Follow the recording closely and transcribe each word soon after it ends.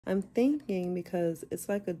I'm thinking because it's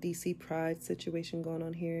like a DC Pride situation going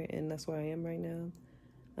on here, and that's where I am right now.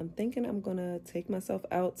 I'm thinking I'm gonna take myself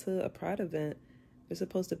out to a Pride event. There's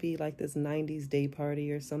supposed to be like this 90s day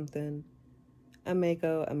party or something. I may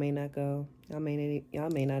go, I may not go. Y'all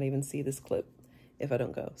may not even see this clip if I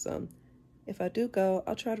don't go. So if I do go,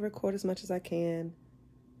 I'll try to record as much as I can.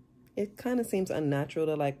 It kind of seems unnatural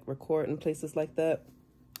to like record in places like that,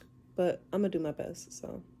 but I'm gonna do my best.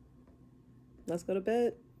 So let's go to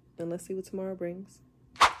bed and let's see what tomorrow brings.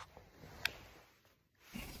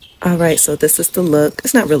 All right, so this is the look.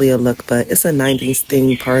 It's not really a look, but it's a 90s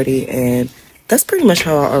themed party, and that's pretty much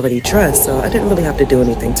how I already dressed, so I didn't really have to do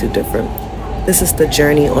anything too different. This is the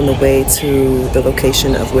journey on the way to the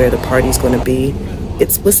location of where the party's going to be.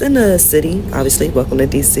 It was in a city, obviously, welcome to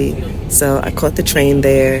DC. So I caught the train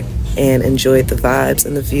there and enjoyed the vibes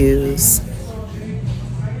and the views.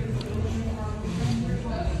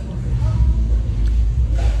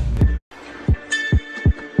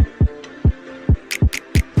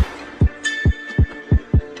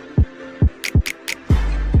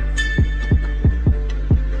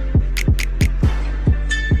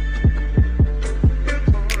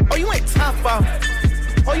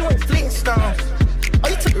 Oh, you went Flintstones. Oh,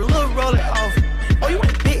 you took a little roller off. Oh, you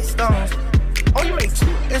went big stones. Oh, you made 2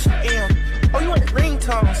 Instagram. Oh, you went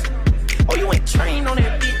ringtones. Oh, you went train on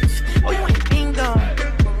that bitch. Oh, you went ding dong.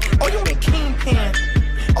 Oh, you went kingpin.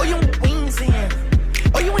 Oh, you went wings in.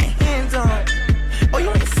 Oh, you went hands on. Oh, you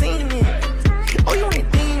went singing. Oh, you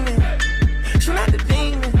went demon. Shoot out the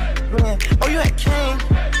demon. Man. Oh, you had king.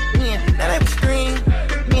 Yeah, now that was green.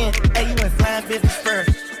 Yeah, hey, you went flying business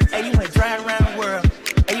first. Hey, you went dry around the world.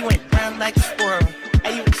 Hey, you went brown like a squirrel.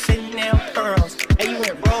 Hey, you went Chanel pearls. Hey, you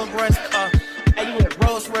went Rolls Royce car. Hey, you went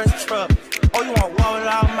Rolls Royce truck. Oh, you want wall it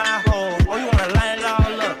all my hole. Oh, you wanna line it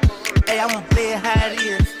all up. Hey, I wanna play it how it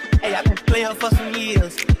is. Hey, I've been playing for some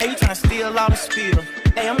years. Hey, you tryna steal all the spill.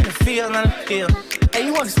 Hey, I'm in the field, not a pill. Hey,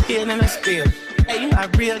 you wanna spill in the spill. Hey, you know how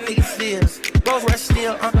real niggas is. Rolls Royce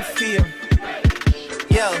still on the field.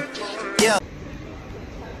 Yo, yo.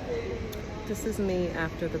 This is me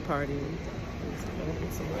after the party.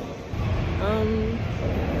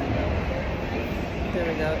 There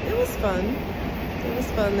we go. It was fun. It was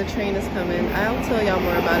fun. The train is coming. I'll tell y'all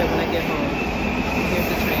more about it when I get home. Here's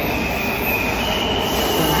the train.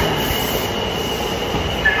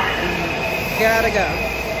 Gotta go.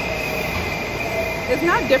 It's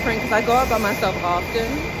not different because I go out by myself often.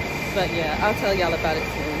 But yeah, I'll tell y'all about it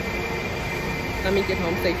soon. Let me get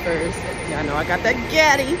home safe first. Y'all know I got that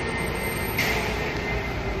gaddy.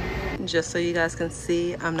 Just so you guys can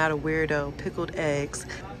see, I'm not a weirdo. Pickled eggs.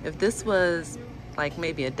 If this was like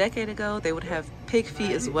maybe a decade ago, they would have pig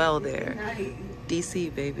feet as well there. DC,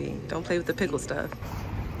 baby. Don't play with the pickle stuff.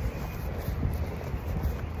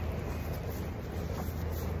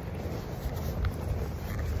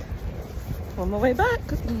 On my way back.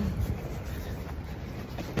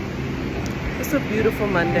 It's a beautiful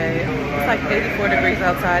Monday. It's like 84 degrees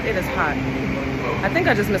outside. It is hot. I think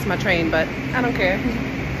I just missed my train, but I don't care.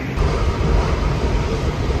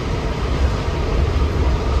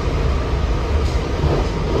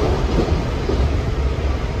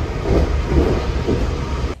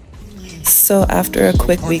 So after a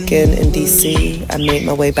quick weekend in DC, I made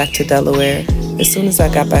my way back to Delaware. As soon as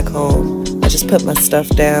I got back home, I just put my stuff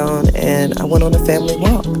down and I went on a family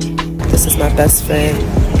walk. This is my best friend,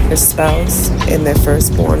 her spouse, and their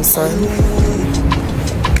firstborn son.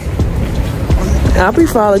 I'll be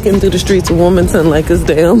frolicking through the streets of Wilmington like it's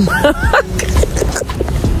damn.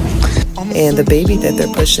 And the baby that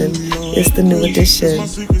they're pushing is the new addition,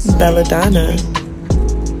 Belladonna.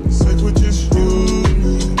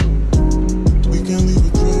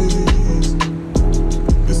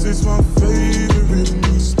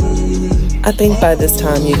 I think by this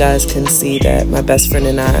time you guys can see that my best friend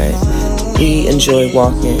and I, we enjoy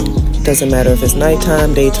walking. Doesn't matter if it's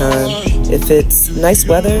nighttime, daytime. If it's nice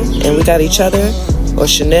weather and we got each other, or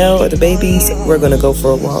Chanel or the babies, we're gonna go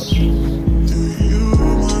for a walk.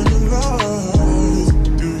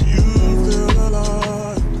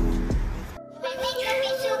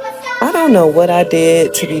 I don't know what I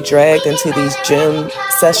did to be dragged into these gym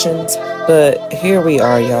sessions, but here we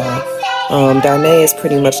are, y'all. Danae is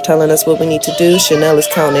pretty much telling us what we need to do. Chanel is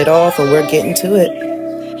counting it off and we're getting to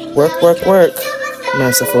it. Work, work, work.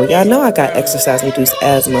 Merciful. Y'all know I got exercise-induced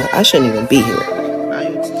asthma. I shouldn't even be here.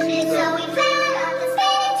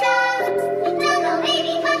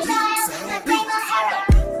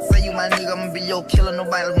 serial killer,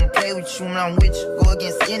 nobody gonna play with you when I'm with you. Go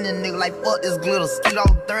against any nigga like fuck this glitter. Skeet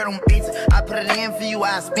all dirt on bitches. I put it in for you,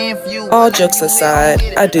 I spin for you. All jokes aside,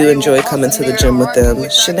 I do enjoy coming to the gym with them.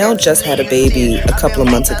 Chanel just had a baby a couple of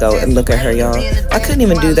months ago, and look at her, y'all. I couldn't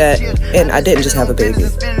even do that, and I didn't just have a baby.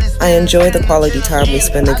 I enjoy the quality time we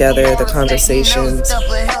spend together, the conversations.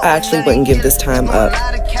 I actually wouldn't give this time up.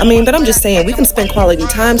 I mean, but I'm just saying, we can spend quality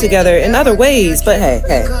time together in other ways, but hey,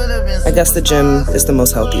 I guess the gym is the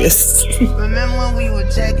most healthiest. Remember when we were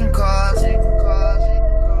checking cars?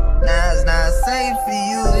 Now it's not safe for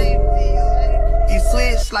you. You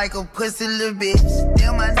switch like a pussy little bitch.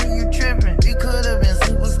 Damn, I knew you tripping. We could have been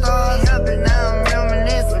superstars. Up and now I'm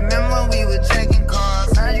reminiscing. Remember when we were checking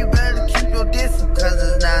cars? Now you better keep your distance, cause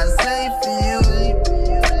it's not safe for you.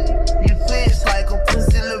 You switch like a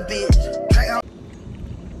pussy little bitch.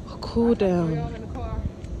 Cool down.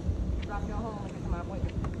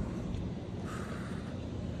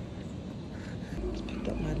 Just picked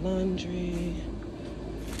up my laundry.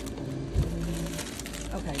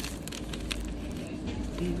 Okay.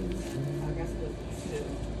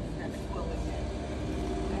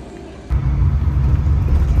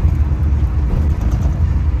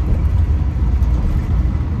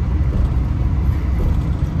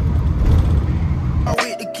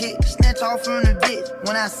 Snatch off from the bitch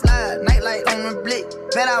when I slide, nightlight on the blick.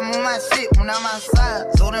 Bet I'm on my shit when I'm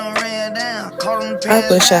outside. So them ran down. I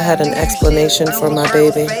wish I had an explanation for my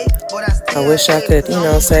baby. I wish I could, you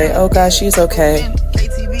know, say, oh gosh, she's okay.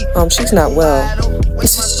 She's not well.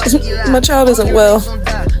 My child isn't well.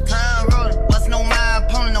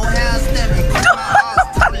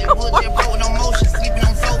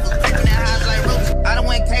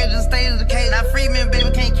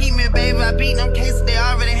 I beat them cases, they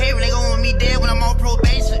already hate me. They gon' want me dead when I'm on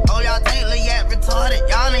probation. Oh, y'all think Lil Yak retarded?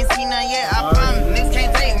 Y'all ain't seen nothing yet, I promise. Niggas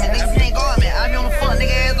can't take me, niggas can't guard me. I be on the fuck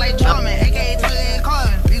nigga ass like Charmin, aka Twiggy and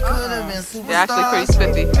Carvin. We could've been superstars. You're actually pretty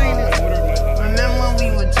spiffy. Remember when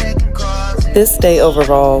we were checking cars? This day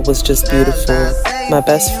overall was just beautiful. My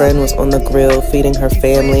best friend was on the grill feeding her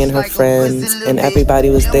family and her friends, and everybody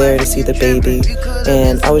was there to see the baby.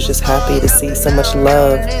 And I was just happy to see so much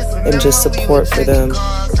love and just support for them.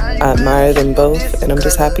 I admire them both, and I'm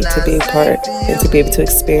just happy to be a part and to be able to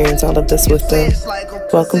experience all of this with them.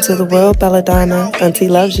 Welcome to the world, Belladonna. Auntie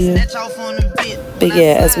loves you. But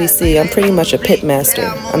yeah, as we see, I'm pretty much a pit master.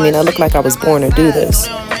 I mean, I look like I was born to do this.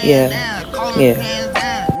 Yeah.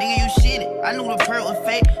 I knew the perk was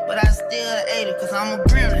fake, but I still ate it, cause I'm a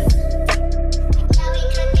gremlin.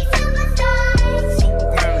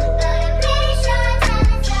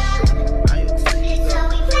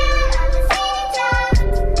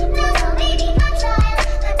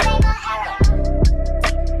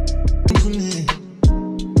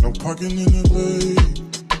 No parking in the bay.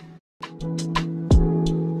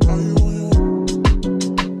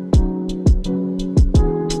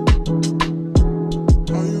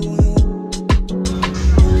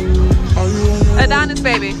 Adonis,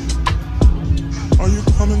 baby. Are you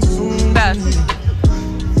coming soon? Best.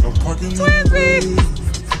 No parking in the bay.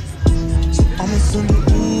 So I'ma send an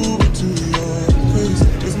Uber to your place.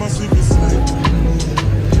 It's my secret site.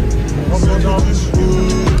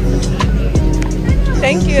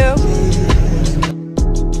 Thank you.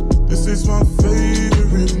 This is my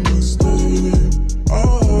favorite mistake.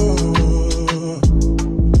 Oh,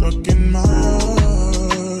 look in my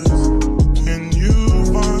eyes. Can you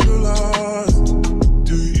find the lies?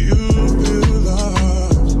 Do you feel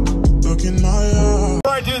alive? Look in my eyes.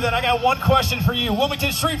 Before I do that, I got one question for you.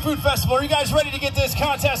 Wilmington Street Food Festival, are you guys ready to get this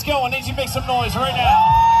contest going? I need you to make some noise right now.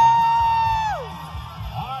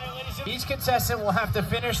 Each contestant will have to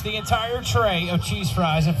finish the entire tray of cheese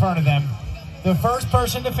fries in front of them. The first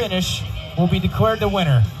person to finish will be declared the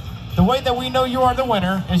winner. The way that we know you are the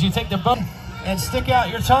winner is you take the bone and stick out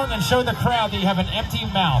your tongue and show the crowd that you have an empty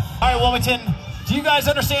mouth. All right, Wilmington, do you guys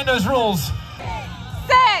understand those rules? 6,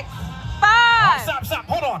 5. Stop,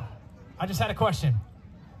 hold on. I just had a question.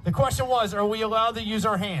 The question was, are we allowed to use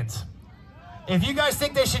our hands? If you guys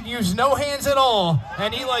think they should use no hands at all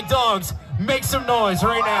and eat like dogs, make some noise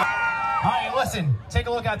right now. All right, listen, take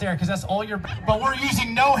a look out there, because that's all your... But we're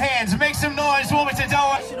using no hands. Make some noise, Wilmington.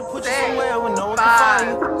 Should've put you somewhere where no one can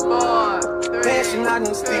find you. 4, 3, Passion out in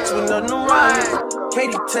the sticks with nothing around you.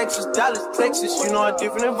 Katy, Texas, Dallas, Texas, you know a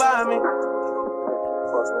different environment.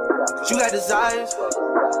 You got desires,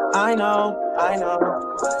 I know.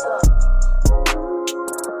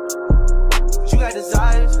 You got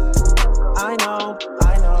desires, I know.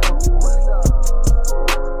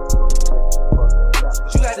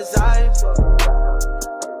 You got desires. You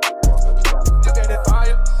got that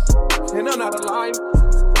fire, and I'm not a liar.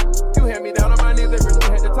 You had me down on my knees every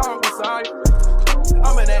time I had to talk beside.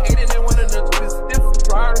 when I ate it and one of the two is different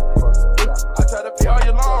priority. I try to pay all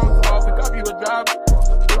your loans, so I'll pick up you a driver.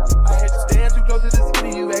 I had to stand too close to the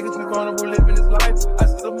city, you acting too vulnerable living this life. I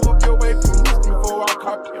still move your way from Houston before I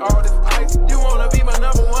copy all this ice. You wanna be my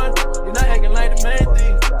number one, you're not acting like the main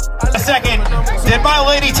thing. A second, did my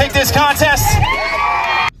lady take this contest?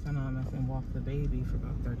 Son on us and walk the baby for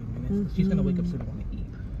about 30 minutes. She's gonna wake up soon and want to eat.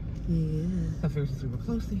 Yeah. I figured since we were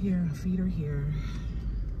close to here, I'll feed her here.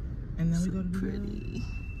 And then we go to pretty.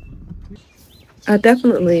 I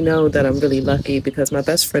definitely know that I'm really lucky because my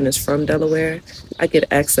best friend is from Delaware. I get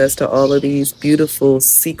access to all of these beautiful,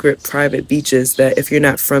 secret, private beaches that if you're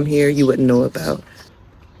not from here, you wouldn't know about.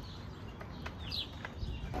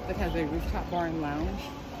 It has a rooftop bar and lounge.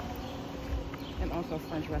 And also a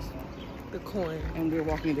French restaurant. The Coin. And we're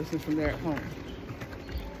walking distance from there at home.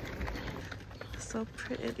 So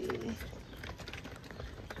pretty.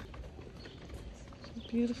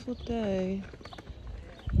 Beautiful day.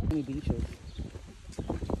 20 beaches.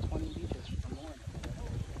 20 beaches for more.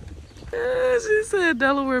 Yeah, she said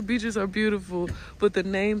Delaware beaches are beautiful, but the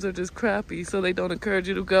names are just crappy, so they don't encourage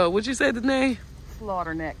you to go. What'd you say the name?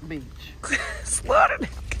 Slaughterneck Beach. Slaughterneck.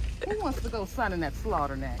 Who wants to go sun in that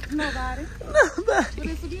Slaughterneck? Nobody. Nobody. But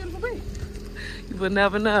it's a beautiful beach. You would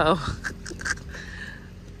never know.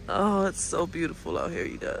 Oh, it's so beautiful out here,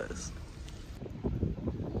 you guys.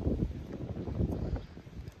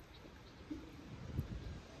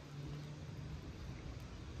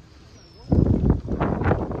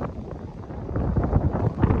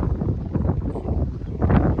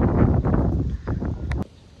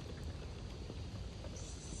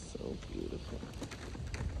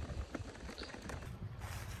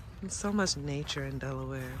 So much nature in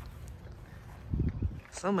Delaware.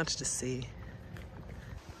 So much to see.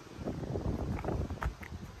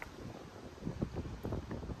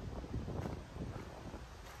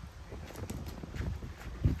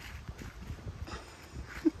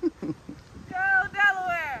 Go,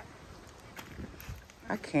 Delaware!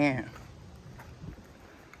 I can't.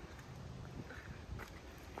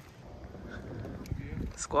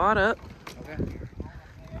 Squat up. Okay.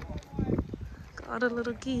 All the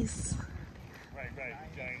little geese. Right,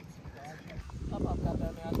 giants. Up, got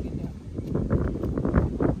that, man. I'll get there.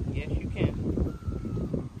 Yes, you can.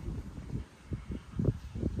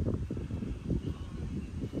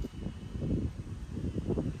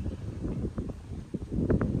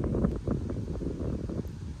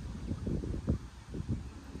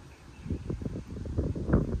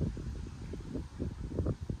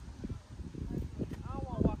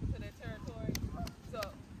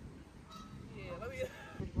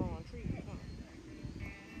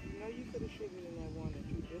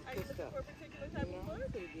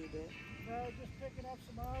 Just picking up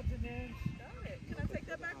some odds and ends. Got it. Can I take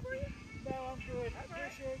that back for you? No, I'm good. I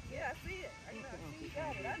appreciate it. Yeah, I see it. I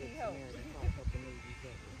got it. I need help.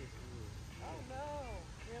 Oh no.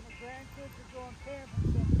 We have a grandkids that go on camping,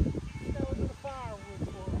 so stay with the firewood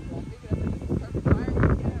for us. I think that's a perfect fire.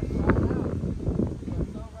 Yeah, right out. You're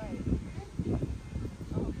so right.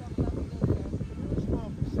 I'm gonna come up and go there. It's fun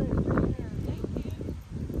for safe. Take care. Thank you.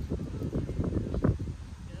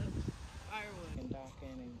 Firewood. And dock in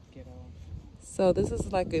and get off. So this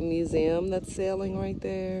is like a museum that's sailing right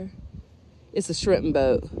there. It's a shrimp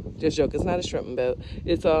boat. Just joke, it's not a shrimp boat.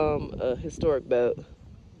 It's a historic boat.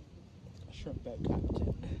 A shrimp boat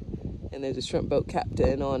captain. And there's a shrimp boat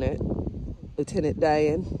captain on it. Lieutenant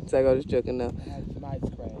Dan. So I go just joking now. Nice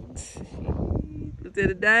Craig.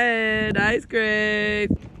 Lieutenant Dan, ice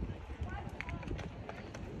cream.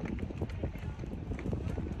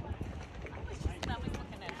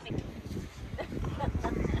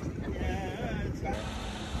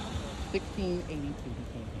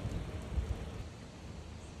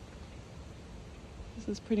 This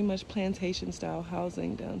is pretty much plantation style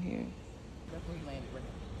housing down here.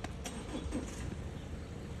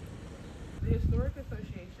 The Historic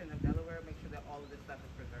Association of Delaware makes sure that all of this stuff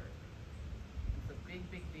is preserved. It's a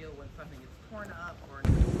big deal when something is torn up or...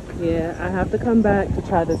 Yeah, I have to come back to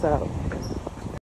try this out.